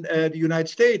 when the United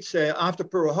States, after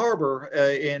Pearl Harbor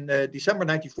in December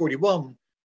 1941,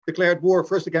 declared war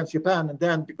first against Japan, and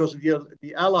then because of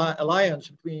the alliance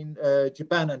between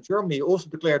Japan and Germany, also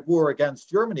declared war against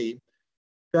Germany,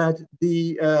 that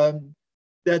the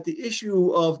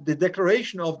issue of the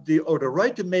declaration of the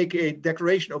right to make a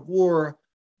declaration of war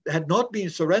had not been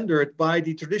surrendered by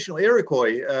the traditional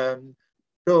Iroquois.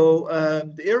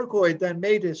 The Iroquois then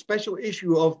made a special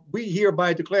issue of, we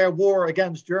hereby declare war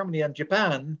against Germany and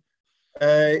Japan.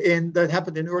 That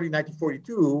happened in early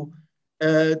 1942.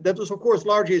 That was, of course,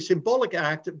 largely a symbolic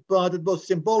act, but it was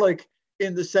symbolic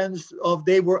in the sense of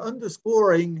they were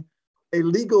underscoring a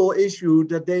legal issue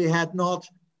that they had not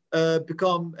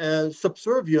become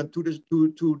subservient to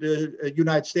the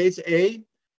United States, A,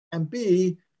 and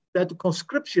B, that the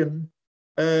conscription,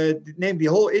 namely the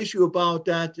whole issue about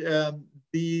that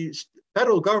the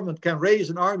federal government can raise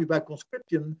an army by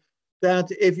conscription,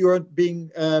 that if you're being,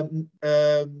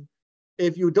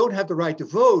 if you don't have the right to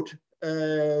vote,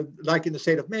 like in the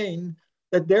state of Maine,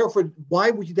 that therefore,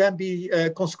 why would you then be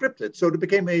conscripted? So it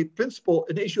became a principle,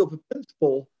 an issue of a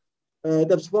principle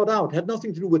that's fought out. It had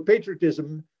nothing to do with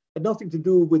patriotism, had nothing to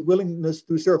do with willingness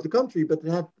to serve the country, but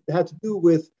it had to do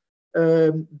with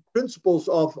principles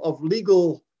of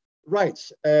legal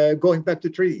rights going back to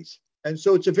treaties. And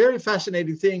so it's a very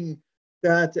fascinating thing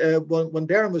that when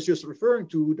Darren was just referring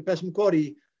to the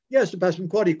Passamaquoddy, yes, the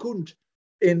Passamaquoddy couldn't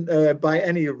by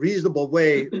any reasonable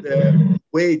way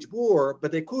wage war,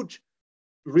 but they could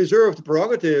reserve the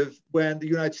prerogative when the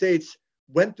United States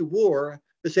went to war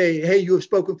to say, hey, you have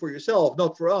spoken for yourself,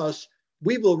 not for us.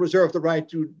 We will reserve the right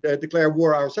to declare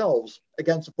war ourselves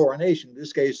against a foreign nation, in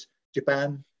this case,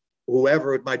 Japan,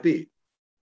 whoever it might be.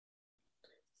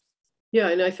 Yeah,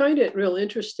 and I find it real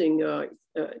interesting,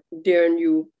 Darren,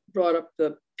 you brought up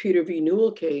the Peter v.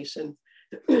 Newell case and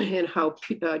how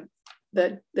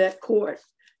that court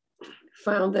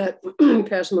found that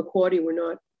Passamaquoddy were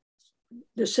not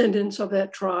descendants of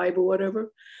that tribe or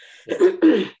whatever.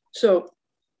 So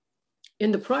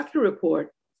in the Proctor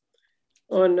report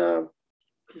on,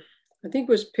 I think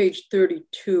it was page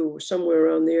 32, somewhere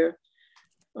around there,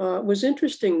 it was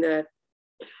interesting that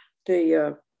they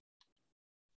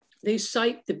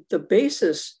cite the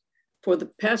basis for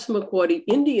the Passamaquoddy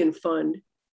Indian Fund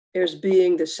as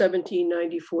being the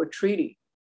 1794 treaty.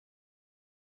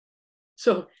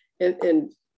 So,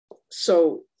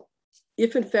 so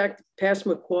if in fact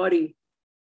Passamaquoddy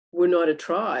were not a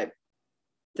tribe,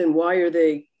 then why are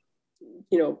they,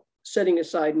 setting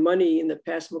aside money in the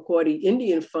Passamaquoddy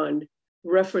Indian Fund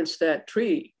reference that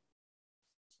treaty?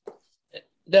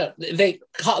 No, they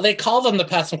call them the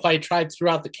Passamaquoddy tribe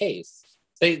throughout the case.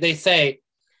 They say,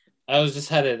 I was just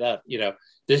headed up,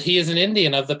 that he is an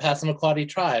Indian of the Passamaquoddy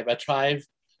tribe, a tribe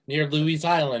near Louis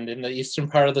Island in the eastern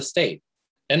part of the state.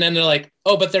 And then they're like,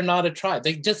 oh, but they're not a tribe.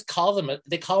 They just call them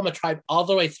a tribe all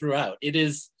the way throughout. It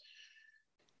is,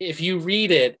 if you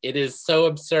read it, it is so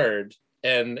absurd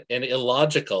and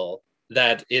illogical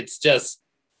that it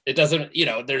doesn't,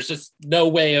 there's just no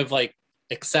way of like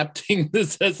accepting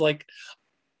this as like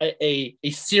a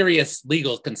serious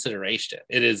legal consideration.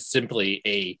 It is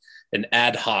simply an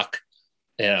ad hoc,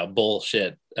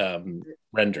 bullshit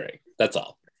rendering. That's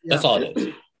all. Yeah. That's all it is.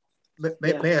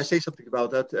 May I say something about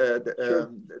that?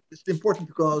 Sure. It's important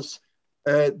because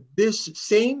this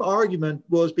same argument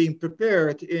was being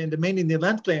prepared in the Maine Indian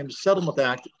Land Claims Settlement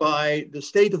Act by the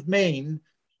state of Maine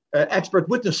expert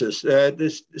witnesses.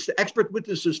 This expert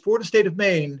witnesses for the state of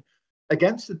Maine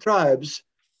against the tribes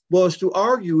was to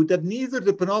argue that neither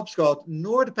the Penobscot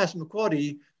nor the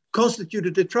Passamaquoddy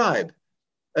constituted a tribe.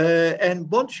 And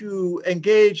once you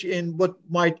engage in what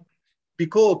might be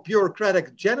called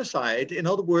bureaucratic genocide, in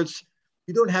other words,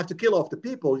 you don't have to kill off the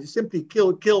people, you simply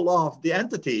kill off the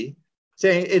entity,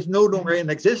 saying it's no longer in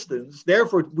existence,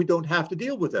 therefore we don't have to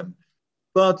deal with them.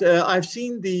 But I've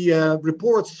seen the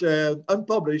reports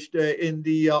unpublished in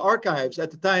the archives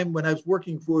at the time when I was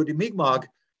working for the Mi'kmaq,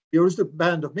 the Aroostook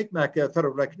Band of Mi'kmaq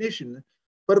Federal Recognition.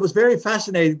 But it was very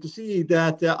fascinating to see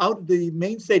that out of the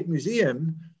Maine State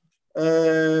Museum,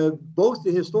 both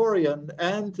the historian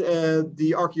and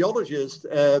the archaeologist,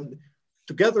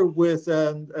 together with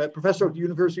a professor of the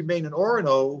University of Maine in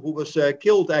Orono, who was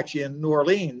killed actually in New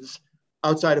Orleans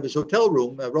outside of his hotel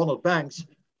room, Ronald Banks,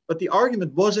 But the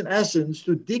argument was, in essence,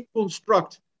 to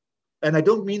deconstruct, and I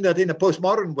don't mean that in a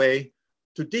postmodern way,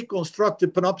 to deconstruct the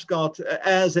Penobscot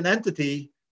as an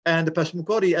entity and the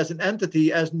Passamaquoddy as an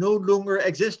entity as no longer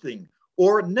existing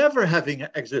or never having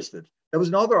existed. That was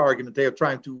another argument they are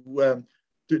trying to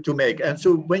make. And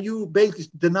so when you basically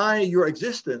deny your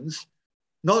existence,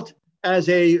 not as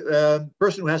a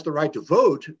person who has the right to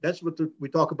vote, that's what we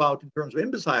talk about in terms of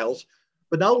imbeciles,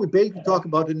 but now we basically talk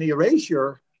about an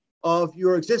erasure of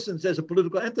your existence as a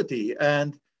political entity.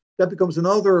 And that becomes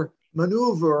another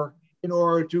maneuver in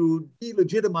order to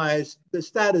delegitimize the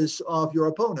status of your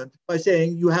opponent by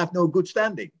saying you have no good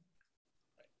standing.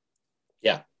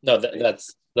 Yeah, no,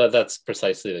 that's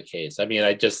precisely the case. I mean,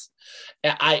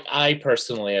 I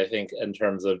personally, I think in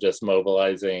terms of just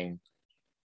mobilizing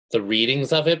the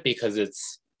readings of it, because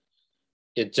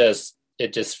it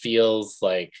just feels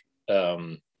like,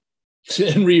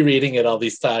 and rereading it all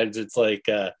these times, it's like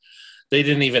they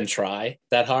didn't even try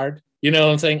that hard. You know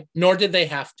what I'm saying? Nor did they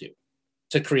have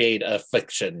to create a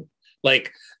fiction.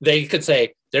 Like, they could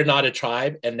say they're not a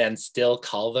tribe and then still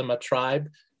call them a tribe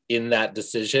in that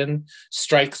decision.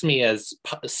 Strikes me as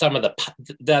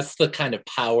that's the kind of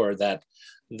power that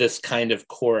this kind of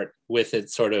court, with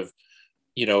its sort of,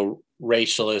 you know,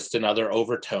 racialist and other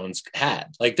overtones, had.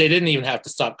 Like, they didn't even have to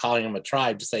stop calling them a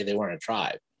tribe to say they weren't a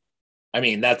tribe. I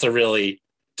mean, to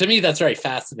me, that's very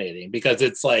fascinating, because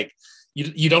it's like,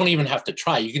 you don't even have to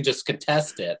try. You can just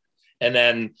contest it. And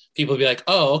then people be like,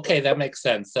 oh, okay, that makes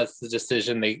sense. That's the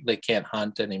decision. They can't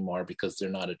hunt anymore because they're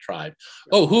not a tribe.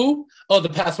 Oh, who? Oh, the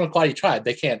Passamaquoddy tribe.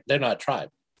 They're not a tribe.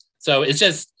 So it's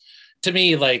just, to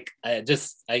me, like, I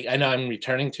know I'm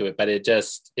returning to it, but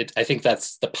I think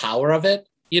that's the power of it,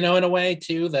 you know, in a way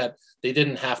too, that they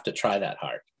didn't have to try that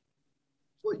hard.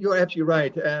 Well, you're absolutely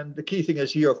right. And the key thing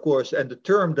is here, of course, and the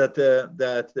term that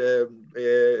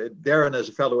Darren, as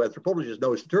a fellow anthropologist,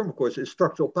 knows, the term, of course, is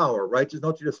structural power, right? It's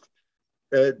not just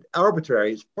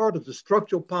arbitrary. It's part of the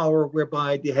structural power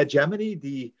whereby the hegemony,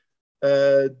 the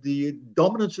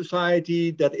dominant society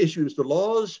that issues the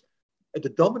laws, the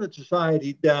dominant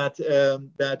society that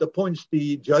appoints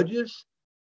the judges,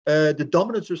 the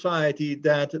dominant society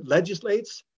that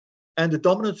legislates, and the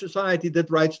dominant society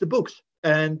that writes the books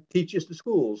and teaches the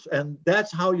schools. And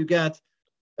that's how you get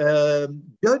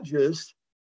judges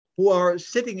who are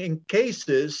sitting in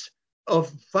cases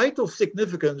of vital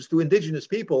significance to indigenous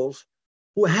peoples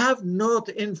who have not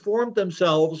informed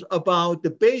themselves about the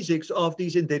basics of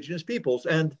these indigenous peoples.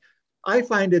 And I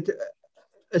find it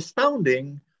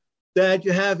astounding that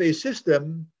you have a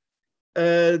system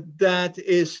that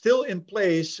is still in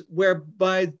place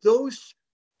whereby those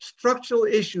structural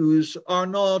issues are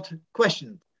not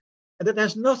questioned. And that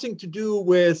has nothing to do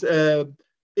with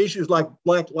issues like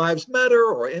Black Lives Matter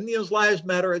or Indians Lives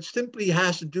Matter. It simply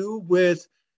has to do with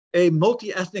a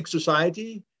multi-ethnic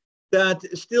society that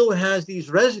still has these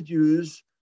residues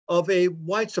of a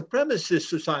white supremacist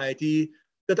society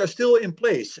that are still in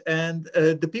place. And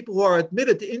the people who are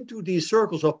admitted into these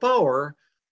circles of power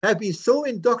have been so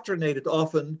indoctrinated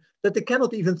often that they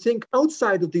cannot even think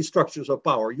outside of these structures of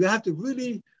power. You have to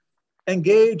really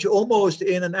engage almost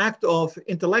in an act of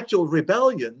intellectual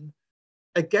rebellion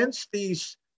against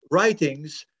these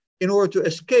writings in order to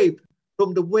escape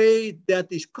from the way that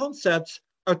these concepts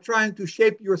are trying to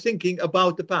shape your thinking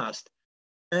about the past.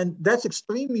 And that's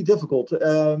extremely difficult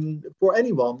for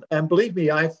anyone. And believe me,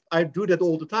 I do that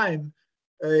all the time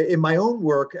in my own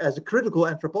work as a critical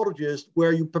anthropologist,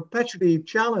 where you perpetually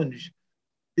challenge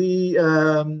the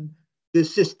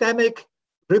systemic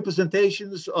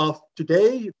representations of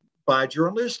today by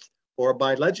journalists or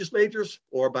by legislators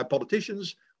or by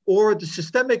politicians, or the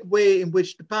systemic way in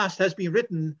which the past has been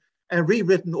written and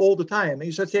rewritten all the time. And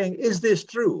you start saying, is this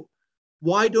true?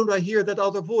 Why don't I hear that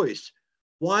other voice?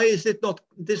 Why is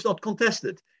this not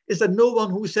contested? Is there no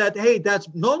one who said, hey, that's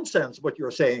nonsense what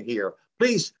you're saying here?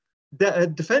 Please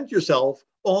defend yourself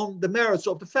on the merits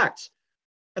of the facts.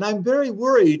 And I'm very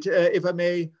worried, if I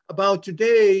may, about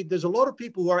today. There's a lot of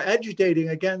people who are agitating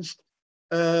against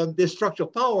this structural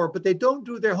power, but they don't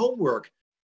do their homework.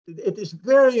 It is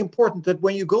very important that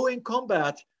when you go in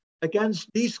combat against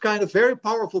these kind of very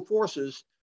powerful forces,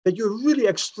 that you're really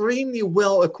extremely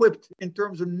well equipped in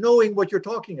terms of knowing what you're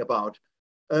talking about,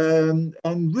 and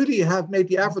really have made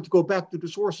the effort to go back to the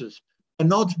sources and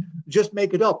not just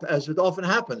make it up, as it often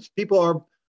happens. People are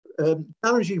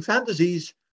challenging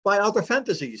fantasies by other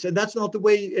fantasies, and that's not the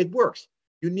way it works.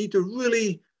 You need to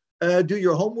really do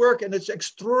your homework, and it's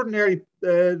extraordinarily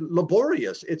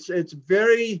laborious. It's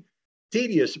very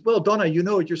tedious. Well, Donna, you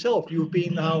know it yourself. You've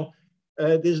been now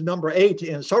this number 8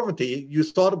 in sovereignty, you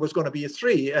thought it was going to be a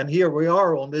 3, and here we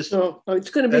are on this. Oh, it's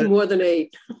going to be more than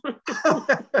 8.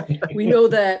 We know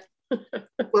that.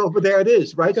 Well, but there it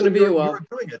is, right? It's going to be a while. You're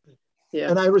doing it. Yeah.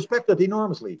 And I respect that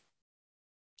enormously.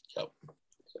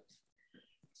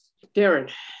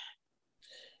 Darren.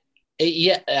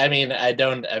 Yeah, I mean,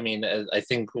 I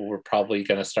think we're probably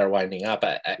going to start winding up.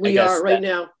 We are right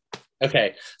now.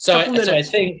 Okay, so I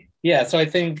think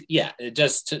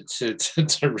just to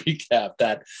recap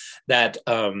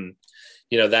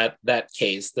that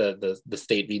case, the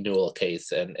State v. Newell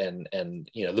case, and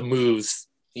the moves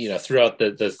throughout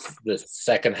the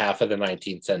second half of the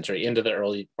 19th century into the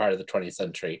early part of the 20th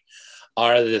century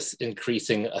are this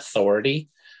increasing authority,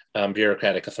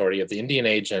 bureaucratic authority of the Indian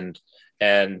age, and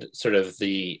sort of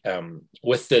the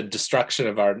with the destruction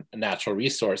of our natural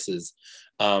resources,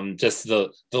 just the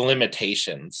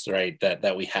limitations, right,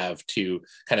 that we have to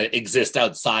kind of exist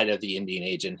outside of the Indian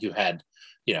agent who had,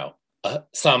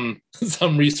 some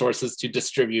resources to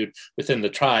distribute within the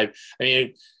tribe. I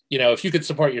mean, if you could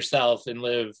support yourself and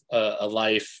live a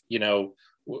life,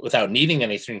 without needing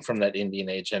anything from that Indian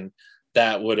agent,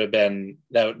 that would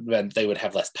meant they would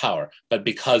have less power. But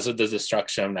because of the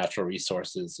destruction of natural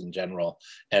resources in general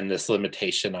and this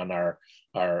limitation on our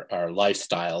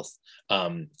lifestyles,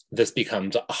 this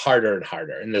becomes harder and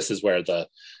harder. And this is where the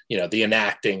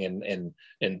enacting and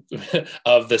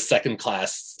of the second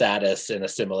class status and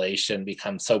assimilation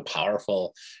becomes so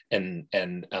powerful and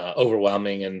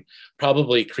overwhelming, and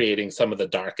probably creating some of the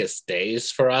darkest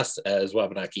days for us as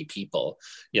Wabanaki people,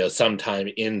 sometime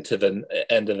into the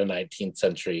end of the 19th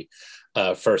century,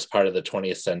 first part of the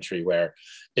 20th century, where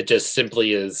it just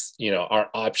simply is, our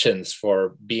options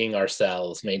for being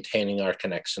ourselves, maintaining our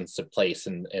connections to place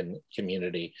and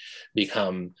community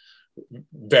become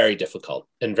very difficult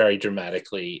and very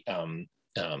dramatically,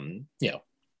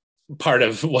 part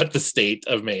of what the state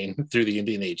of Maine through the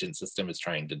Indian agent system is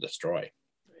trying to destroy.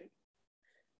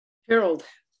 Harold.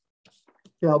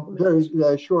 Yeah,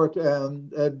 very short.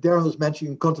 Darren was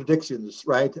mentioning contradictions,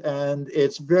 right? And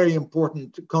it's a very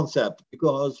important concept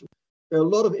because there are a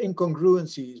lot of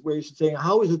incongruencies where you're saying,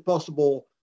 how is it possible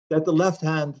that the left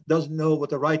hand doesn't know what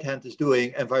the right hand is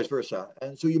doing and vice versa?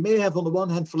 And so you may have on the one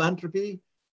hand philanthropy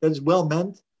that is well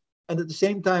meant, and at the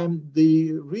same time,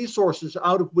 the resources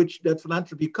out of which that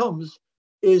philanthropy comes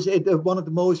is one of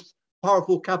the most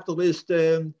powerful capitalist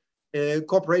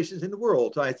corporations in the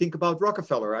world. I think about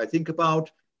Rockefeller, I think about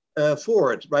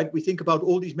Ford, right? We think about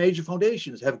all these major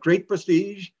foundations have great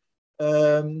prestige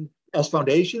as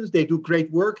foundations. They do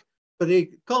great work, but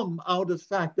they come out of the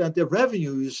fact that the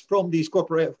revenues from these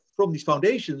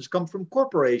foundations come from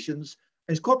corporations,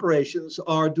 and corporations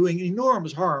are doing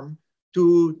enormous harm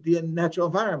to the natural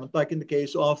environment, like in the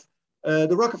case of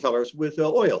the Rockefellers with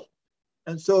oil.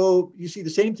 And so you see the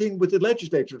same thing with the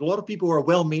legislature. A lot of people are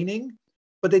well-meaning,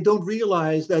 but they don't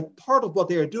realize that part of what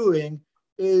they are doing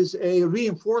is a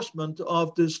reinforcement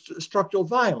of this structural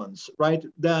violence, right,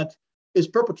 that is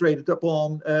perpetrated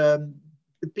upon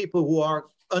the people who are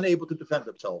unable to defend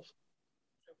themselves.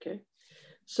 Okay,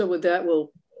 so with that, we'll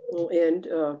end.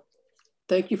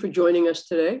 Thank you for joining us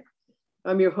today.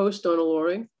 I'm your host, Donna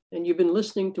Loring, and you've been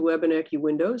listening to Wabanaki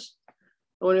Windows.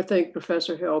 I want to thank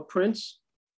Professor Harold Prince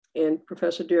and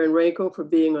Professor Darren Ranco for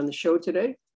being on the show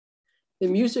today. The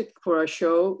music for our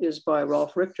show is by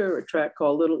Rolf Richter, a track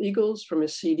called Little Eagles from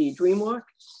his CD Dreamwalk.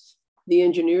 The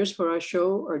engineers for our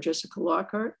show are Jessica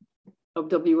Lockhart of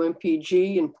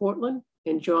WMPG in Portland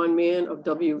and John Mann of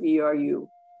WERU.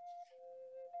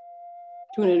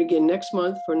 Tune in again next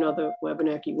month for another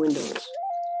Wabanaki Windows.